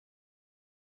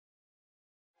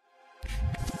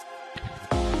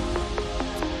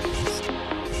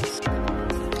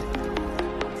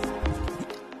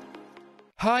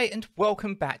Hi and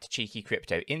welcome back to Cheeky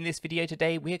Crypto. In this video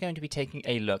today, we are going to be taking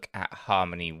a look at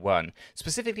Harmony One,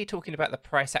 specifically talking about the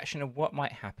price action and what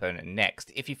might happen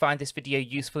next. If you find this video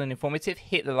useful and informative,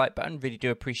 hit the like button, really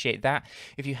do appreciate that.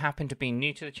 If you happen to be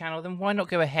new to the channel, then why not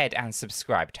go ahead and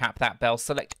subscribe, tap that bell,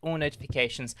 select all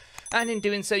notifications, and in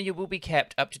doing so, you will be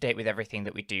kept up to date with everything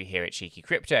that we do here at Cheeky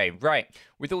Crypto. Right,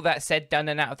 with all that said, done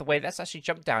and out of the way, let's actually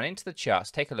jump down into the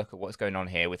charts, take a look at what's going on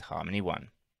here with Harmony One.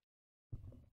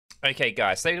 Okay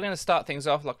guys, so we're going to start things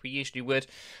off like we usually would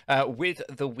with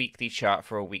the weekly chart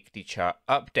for a weekly chart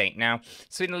update. Now,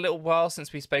 it's been a little while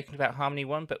since we've spoken about Harmony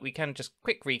One, but we can just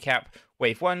quick recap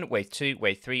wave 1, wave 2,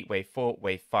 wave 3, wave 4,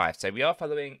 wave 5. So we are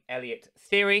following Elliott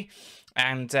theory,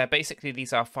 and basically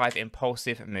these are 5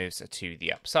 impulsive moves to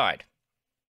the upside.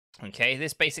 Okay,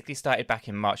 this basically started back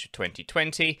in March of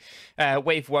 2020.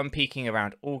 Wave 1 peaking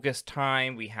around August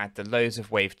time. We had the lows of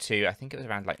wave 2, I think it was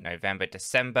around like November,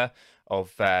 December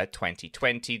of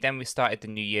 2020. Then we started the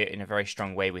new year in a very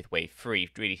strong way with wave 3,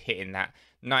 really hitting that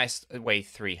nice wave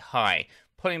 3 high.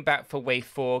 Pulling back for wave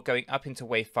 4, going up into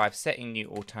wave 5, setting new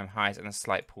all-time highs, and a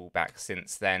slight pullback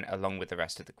since then, along with the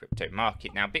rest of the crypto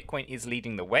market. Now, Bitcoin is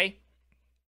leading the way.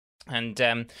 And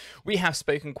we have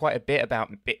spoken quite a bit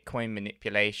about Bitcoin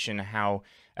manipulation, how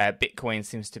Bitcoin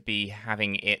seems to be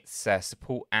having its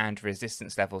support and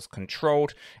resistance levels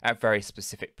controlled at very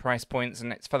specific price points,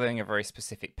 and it's following a very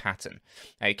specific pattern.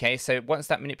 Okay, so once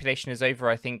that manipulation is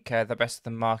over, I think the rest of the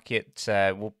market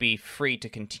will be free to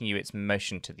continue its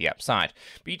motion to the upside.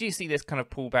 But you do see this kind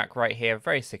of pullback right here, a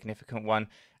very significant one.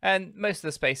 And most of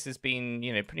the space has been,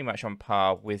 pretty much on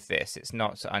par with this. It's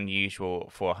not unusual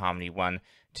for Harmony One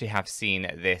to have seen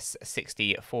this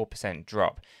 64%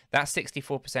 drop. That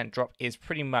 64% drop is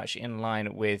pretty much in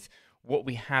line with what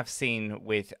we have seen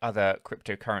with other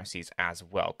cryptocurrencies as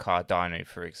well, Cardano,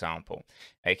 for example.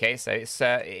 Okay, so it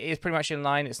is pretty much in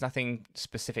line. It's nothing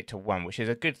specific to one, which is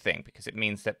a good thing because it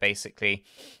means that basically,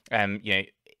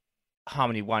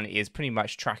 Harmony One is pretty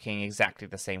much tracking exactly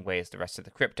the same way as the rest of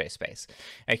the crypto space.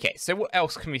 Okay, so what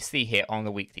else can we see here on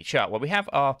the weekly chart? Well, we have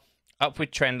our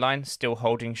upward trend line still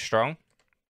holding strong.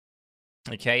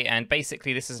 Okay, and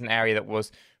basically this is an area that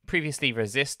was previously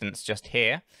resistance just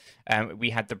here.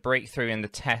 We had the breakthrough in the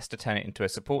test to turn it into a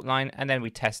support line, and then we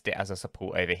test it as a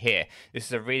support over here. This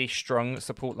is a really strong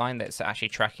support line that's actually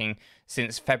tracking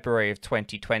since February of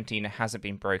 2020, and it hasn't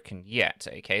been broken yet.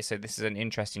 Okay, so this is an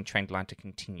interesting trend line to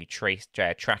continue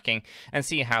tracking and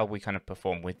see how we kind of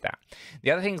perform with that. The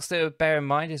other things to bear in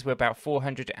mind is we're about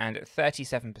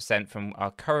 437% from our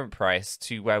current price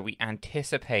to where we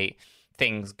anticipate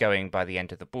things going by the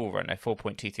end of the bull run, a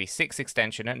 4.236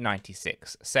 extension at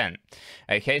 96 cents.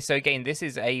 Okay, so again, this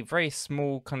is a very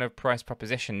small kind of price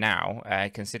proposition now,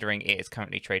 considering it is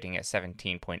currently trading at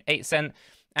 17.8 cents.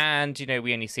 And,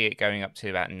 we only see it going up to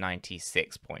about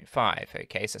 96.5.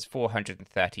 Okay, so it's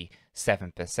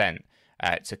 437%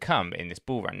 to come in this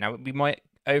bull run. Now, we might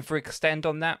overextend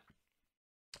on that,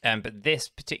 but this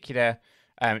particular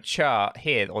chart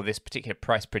here, or this particular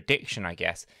price prediction, I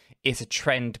guess, is a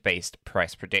trend-based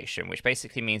price prediction, which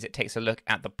basically means it takes a look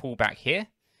at the pullback here,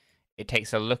 it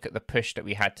takes a look at the push that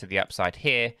we had to the upside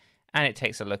here, and it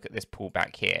takes a look at this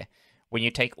pullback here. When you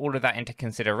take all of that into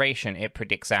consideration, it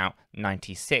predicts out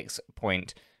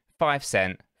 96.5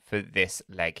 cents for this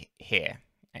leg here.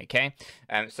 Okay,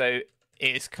 so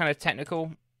it's kind of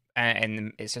technical,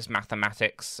 and it's just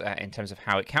mathematics in terms of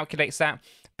how it calculates that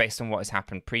based on what has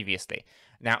happened previously.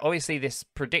 Now, obviously, this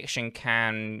prediction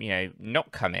can,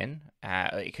 not come in.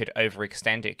 It could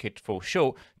overextend. It could fall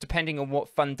short, depending on what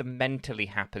fundamentally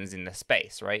happens in the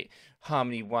space, right?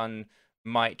 Harmony One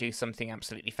might do something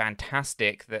absolutely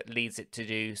fantastic that leads it to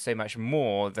do so much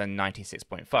more than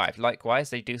 96.5. Likewise,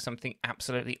 they do something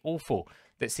absolutely awful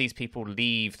that sees people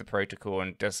leave the protocol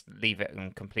and just leave it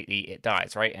and completely it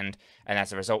dies, right? And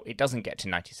as a result, it doesn't get to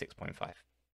 96.5.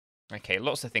 Okay,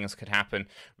 lots of things could happen.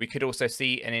 We could also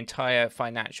see an entire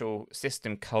financial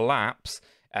system collapse,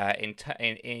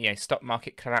 stock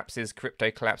market collapses,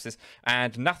 crypto collapses,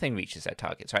 and nothing reaches their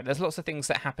targets, right? There's lots of things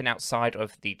that happen outside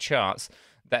of the charts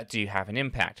that do have an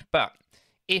impact. But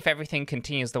if everything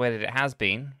continues the way that it has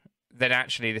been, then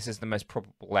actually this is the most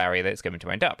probable area that it's going to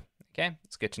end up. Okay,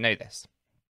 it's good to know this.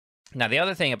 Now, the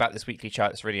other thing about this weekly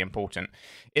chart that's really important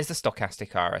is the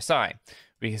stochastic RSI.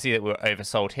 We can see that we're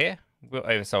oversold here, we're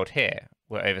oversold here,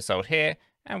 we're oversold here,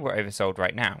 and we're oversold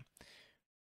right now.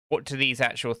 What do these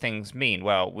actual things mean?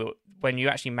 Well, when you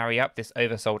actually marry up this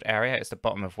oversold area, it's the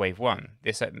bottom of wave 1.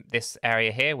 This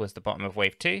area here was the bottom of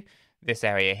wave 2. This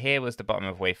area here was the bottom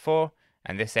of wave 4.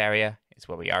 And this area is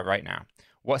where we are right now.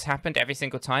 What's happened every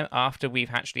single time after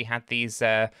we've actually had these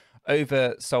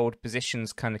oversold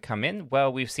positions kind of come in,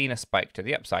 well, we've seen a spike to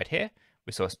the upside here.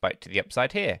 We saw a spike to the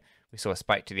upside here. We saw a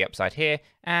spike to the upside here,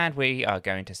 and we are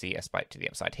going to see a spike to the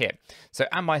upside here. So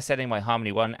am I selling my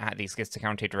Harmony 1 at these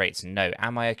discounted rates? No.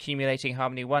 Am I accumulating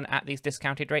Harmony 1 at these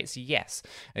discounted rates? Yes.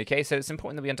 Okay, so it's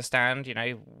important that we understand, you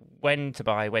know, when to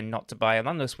buy, when not to buy. And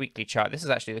on this weekly chart, this is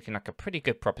actually looking like a pretty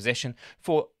good proposition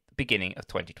for beginning of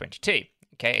 2022.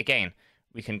 Okay, again,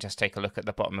 we can just take a look at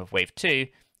the bottom of wave 2.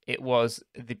 It was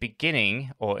the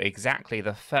beginning, or exactly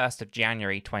the 1st of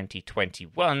January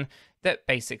 2021, that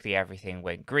basically everything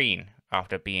went green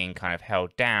after being kind of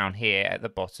held down here at the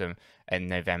bottom in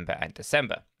November and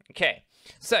December. Okay,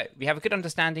 so we have a good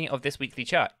understanding of this weekly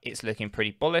chart. It's looking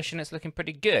pretty bullish and it's looking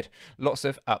pretty good. Lots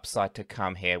of upside to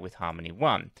come here with Harmony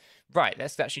 1. Right,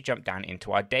 let's actually jump down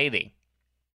into our daily.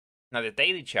 Now, the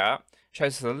daily chart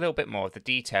shows us a little bit more of the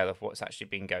detail of what's actually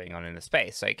been going on in the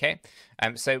space, okay?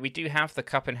 So we do have the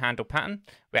cup and handle pattern.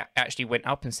 We actually went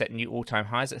up and set new all-time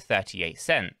highs at 38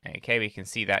 cents, okay? We can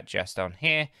see that just on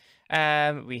here.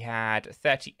 We had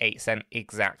 38 cents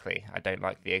exactly. I don't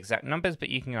like the exact numbers, but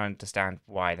you can understand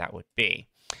why that would be.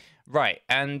 Right,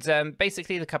 and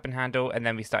basically the cup and handle, and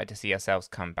then we started to see ourselves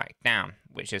come back down,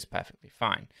 which is perfectly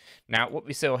fine. Now, what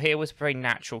we saw here was a very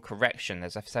natural correction.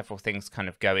 There's several things kind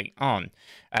of going on.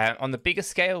 On the bigger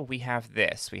scale, we have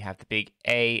this. We have the big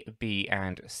A, B,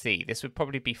 and C. This would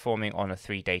probably be forming on a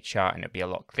 3-day chart, and it'd be a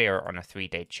lot clearer on a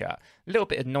 3-day chart. A little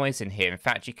bit of noise in here. In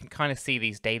fact, you can kind of see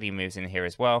these daily moves in here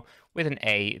as well, with an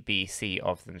A, B, C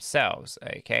of themselves,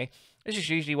 okay? This is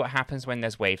usually what happens when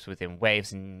there's waves within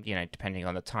waves, and, you know, depending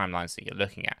on the timelines that you're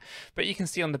looking at. But you can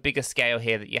see on the bigger scale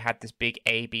here that you had this big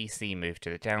ABC move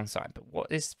to the downside. But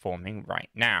what is forming right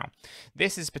now?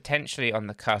 This is potentially on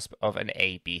the cusp of an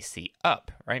ABC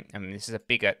up, right? I mean, this is a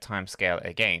bigger time scale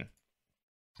again.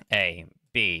 A,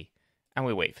 B, and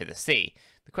we wait for the C.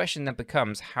 The question then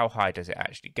becomes, how high does it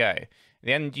actually go?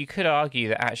 Then you could argue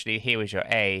that actually here was your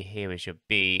A, here was your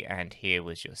B, and here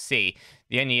was your C.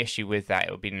 The only issue with that,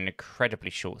 it would be an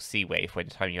incredibly short C wave when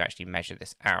the time you actually measure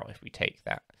this out. If we take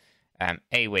that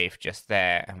A wave just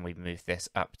there and we move this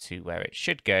up to where it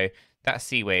should go, that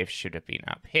C wave should have been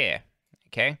up here,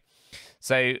 okay?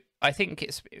 So I think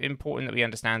it's important that we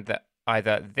understand that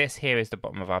either this here is the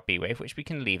bottom of our B wave, which we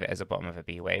can leave it as a bottom of a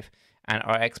B wave, and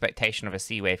our expectation of a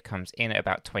C wave comes in at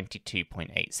about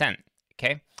 22.8 cents.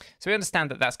 Okay, so we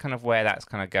understand that that's kind of where that's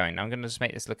kind of going. Now I'm going to just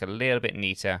make this look a little bit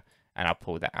neater, and I'll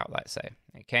pull that out like so.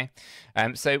 Okay,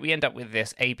 so we end up with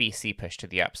this ABC push to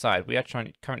the upside. We are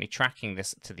currently tracking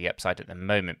this to the upside at the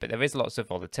moment, but there is lots of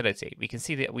volatility. We can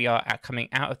see that we are coming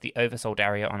out of the oversold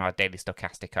area on our daily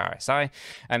stochastic RSI.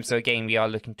 So again, we are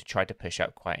looking to try to push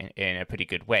up quite in a pretty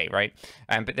good way, right?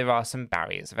 But there are some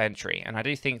barriers of entry, and I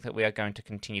do think that we are going to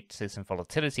continue to see some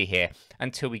volatility here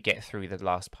until we get through the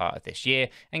last part of this year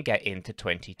and get into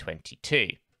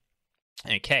 2022.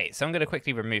 Okay, so I'm going to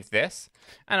quickly remove this,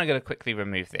 and I'm going to quickly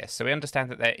remove this. So we understand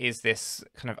that there is this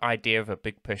kind of idea of a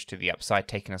big push to the upside,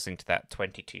 taking us into that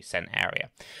 22 cent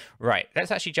area. Right, let's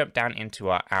actually jump down into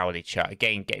our hourly chart.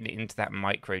 Again, getting into that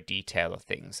micro detail of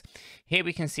things. Here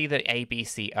we can see the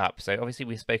ABC up. So obviously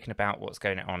we've spoken about what's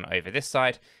going on over this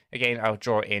side. Again, I'll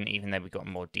draw it in, even though we've got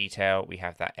more detail. We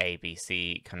have that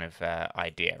ABC kind of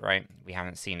idea, right? We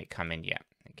haven't seen it come in yet.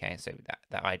 Okay, so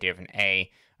that idea of an A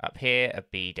up here, a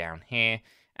B down here,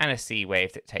 and a C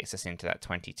wave that takes us into that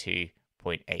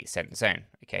 22.8 cent zone,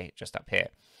 okay, just up here.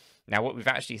 Now, what we've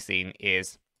actually seen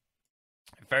is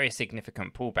a very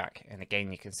significant pullback. And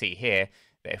again, you can see here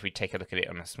that if we take a look at it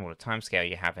on a smaller time scale,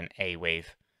 you have an A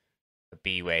wave, a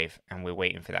B wave, and we're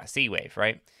waiting for that C wave,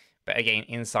 right? But again,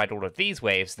 inside all of these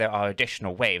waves, there are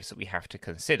additional waves that we have to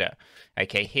consider.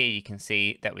 Okay, here you can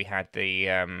see that we had the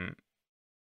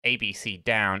ABC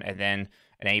down, and then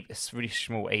a really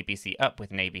small ABC up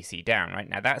with an ABC down, right?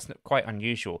 Now, that's quite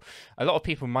unusual. A lot of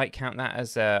people might count that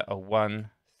as a 1,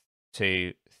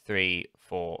 2, 3,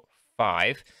 4,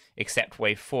 5, except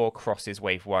wave 4 crosses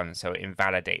wave 1, so it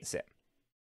invalidates it.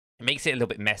 It makes it a little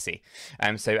bit messy.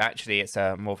 So actually, it's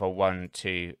more of a 1,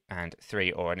 2, and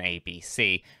 3, or an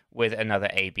ABC with another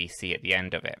ABC at the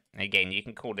end of it. Again, you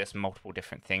can call this multiple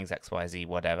different things, X, Y, Z,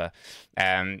 whatever.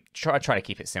 Try to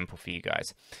keep it simple for you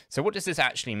guys. So what does this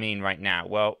actually mean right now?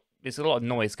 Well, there's a lot of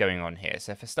noise going on here.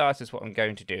 So for starters, what I'm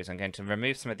going to do is I'm going to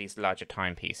remove some of these larger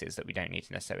timepieces that we don't need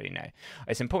to necessarily know.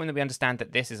 It's important that we understand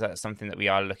that this is something that we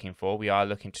are looking for. We are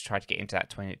looking to try to get into that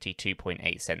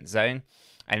 22.8 cent zone.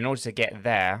 And in order to get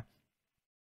there,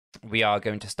 we are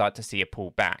going to start to see a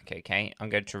pullback, okay? I'm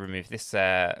going to remove this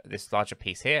this larger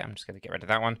piece here. I'm just going to get rid of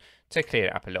that one to clear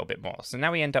it up a little bit more. So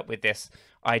now we end up with this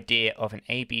idea of an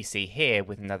ABC here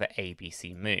with another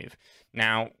ABC move.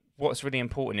 Now, what's really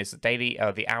important is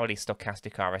the hourly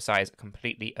stochastic RSI is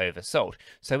completely oversold.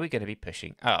 So we're going to be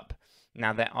pushing up.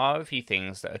 Now, there are a few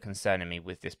things that are concerning me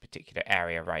with this particular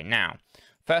area right now.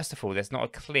 First of all, there's not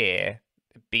a clear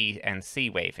B and C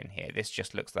wave in here. This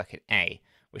just looks like an A,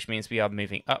 which means we are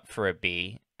moving up for a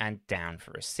B and down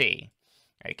for a C.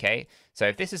 Okay, so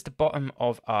if this is the bottom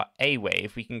of our A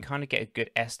wave, we can kind of get a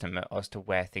good estimate as to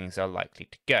where things are likely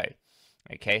to go.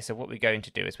 Okay, so what we're going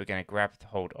to do is we're going to grab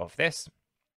hold of this.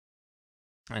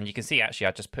 And you can see, actually,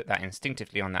 I just put that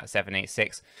instinctively on that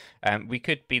 786. We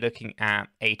could be looking at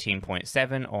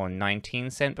 18.7 or 19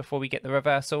 cent before we get the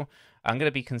reversal. I'm going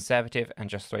to be conservative and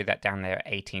just throw that down there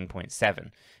at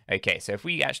 18.7. Okay, so if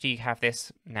we actually have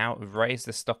this now, raise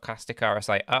the stochastic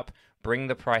RSI up, bring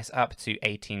the price up to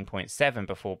 18.7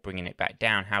 before bringing it back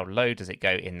down, how low does it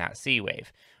go in that C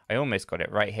wave? I almost got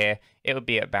it right here. It would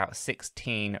be about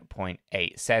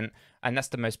 16.8 cent, and that's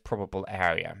the most probable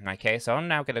area. Okay, so I'm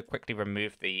now going to quickly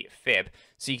remove the fib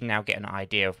so you can now get an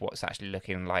idea of what's actually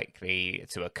looking likely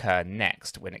to occur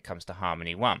next when it comes to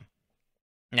Harmony 1.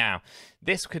 Now,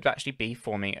 this could actually be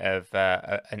forming of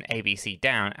an ABC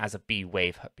down as a B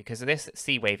wave, because this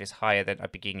C wave is higher than the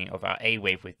beginning of our A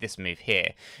wave with this move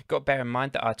here. Got to bear in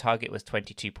mind that our target was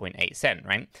 22.8 cent,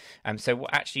 right? So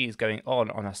what actually is going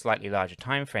on a slightly larger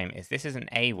time frame is this is an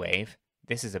A wave,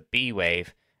 this is a B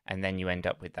wave, and then you end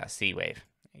up with that C wave.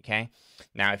 Okay.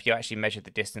 Now, if you actually measure the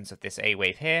distance of this A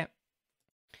wave here,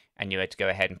 and you had to go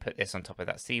ahead and put this on top of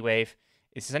that C wave,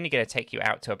 this is only going to take you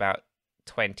out to about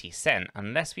 20 cent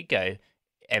unless we go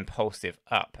impulsive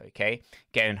up. Okay,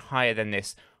 going higher than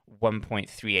this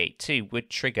 1.382 would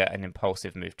trigger an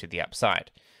impulsive move to the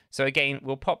upside. So again,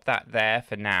 we'll pop that there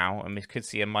for now, and we could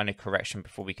see a minor correction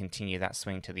before we continue that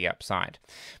swing to the upside.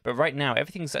 But right now,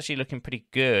 everything's actually looking pretty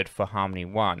good for Harmony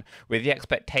 1, with the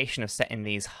expectation of setting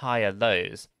these higher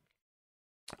lows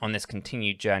on this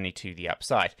continued journey to the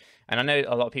upside. And I know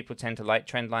a lot of people tend to like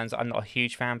trend lines. I'm not a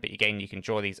huge fan, but again, you can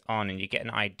draw these on and you get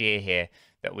an idea here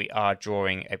that we are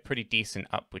drawing a pretty decent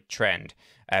upward trend,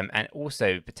 and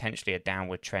also potentially a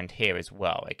downward trend here as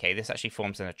well. Okay, this actually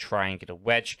forms in a triangular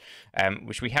wedge,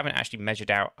 which we haven't actually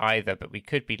measured out either, but we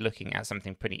could be looking at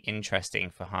something pretty interesting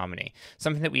for Harmony,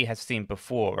 something that we have seen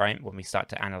before, right, when we start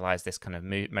to analyze this kind of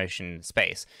motion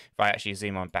space. If I actually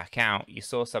zoom on back out, you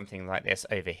saw something like this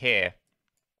over here,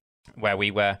 where we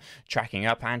were tracking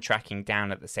up and tracking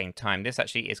down at the same time. This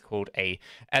actually is called a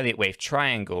Elliott wave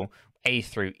triangle, A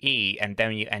through E, and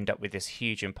then you end up with this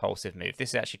huge impulsive move.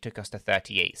 This actually took us to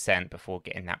 38 cent before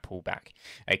getting that pullback.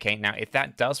 Okay, now if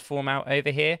that does form out over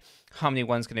here, Harmony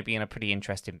 1's going to be in a pretty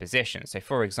interesting position. So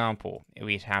for example,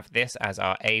 we'd have this as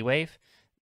our A wave,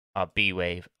 our B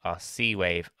wave, our C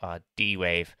wave, our D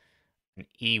wave, an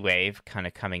E wave kind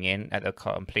of coming in at the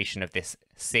completion of this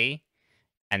C.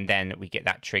 And then we get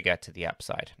that trigger to the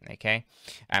upside, okay?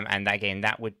 And again,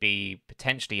 that would be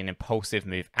potentially an impulsive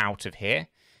move out of here.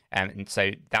 And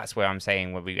so that's where I'm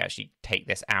saying when we actually take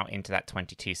this out into that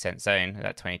 22 cent zone,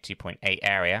 that 22.8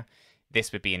 area,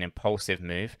 this would be an impulsive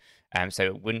move. So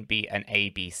it wouldn't be an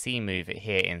ABC move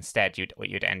here. Instead, what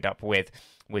you'd end up with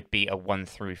would be a 1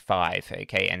 through 5,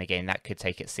 okay? And again, that could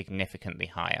take it significantly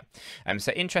higher.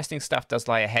 So interesting stuff does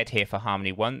lie ahead here for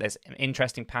Harmony 1. There's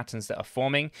interesting patterns that are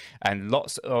forming and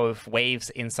lots of waves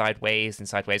inside waves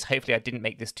inside waves. Hopefully I didn't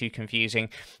make this too confusing.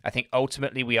 I think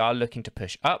ultimately we are looking to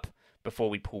push up before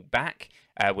we pull back.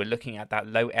 We're looking at that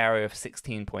low area of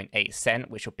 16.8 cent,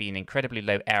 which will be an incredibly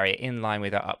low area in line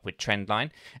with our upward trend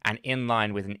line and in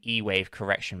line with an E-wave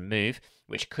correction move,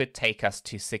 which could take us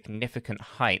to significant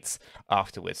heights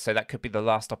afterwards. So that could be the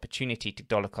last opportunity to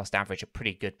dollar cost average a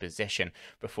pretty good position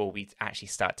before we actually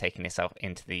start taking this out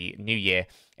into the new year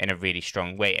in a really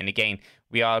strong way. And again,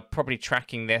 we are probably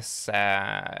tracking this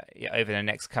over the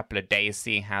next couple of days,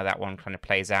 seeing how that one kind of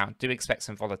plays out. Do expect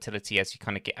some volatility as you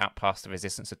kind of get out past the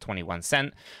resistance of 21 cent.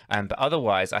 But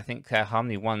otherwise, I think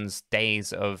Harmony 1's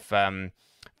days of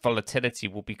volatility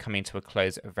will be coming to a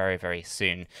close very, very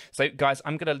soon. So guys,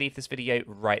 I'm going to leave this video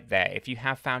right there. If you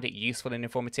have found it useful and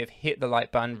informative, hit the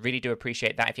like button. Really do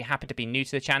appreciate that. If you happen to be new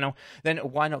to the channel, then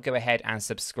why not go ahead and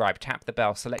subscribe, tap the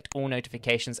bell, select all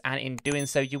notifications, and in doing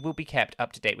so, you will be kept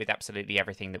up to date with absolutely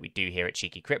everything that we do here at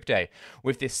Cheeky Crypto.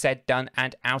 With this said, done,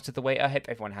 and out of the way, I hope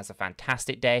everyone has a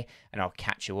fantastic day, and I'll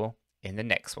catch you all in the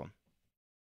next one.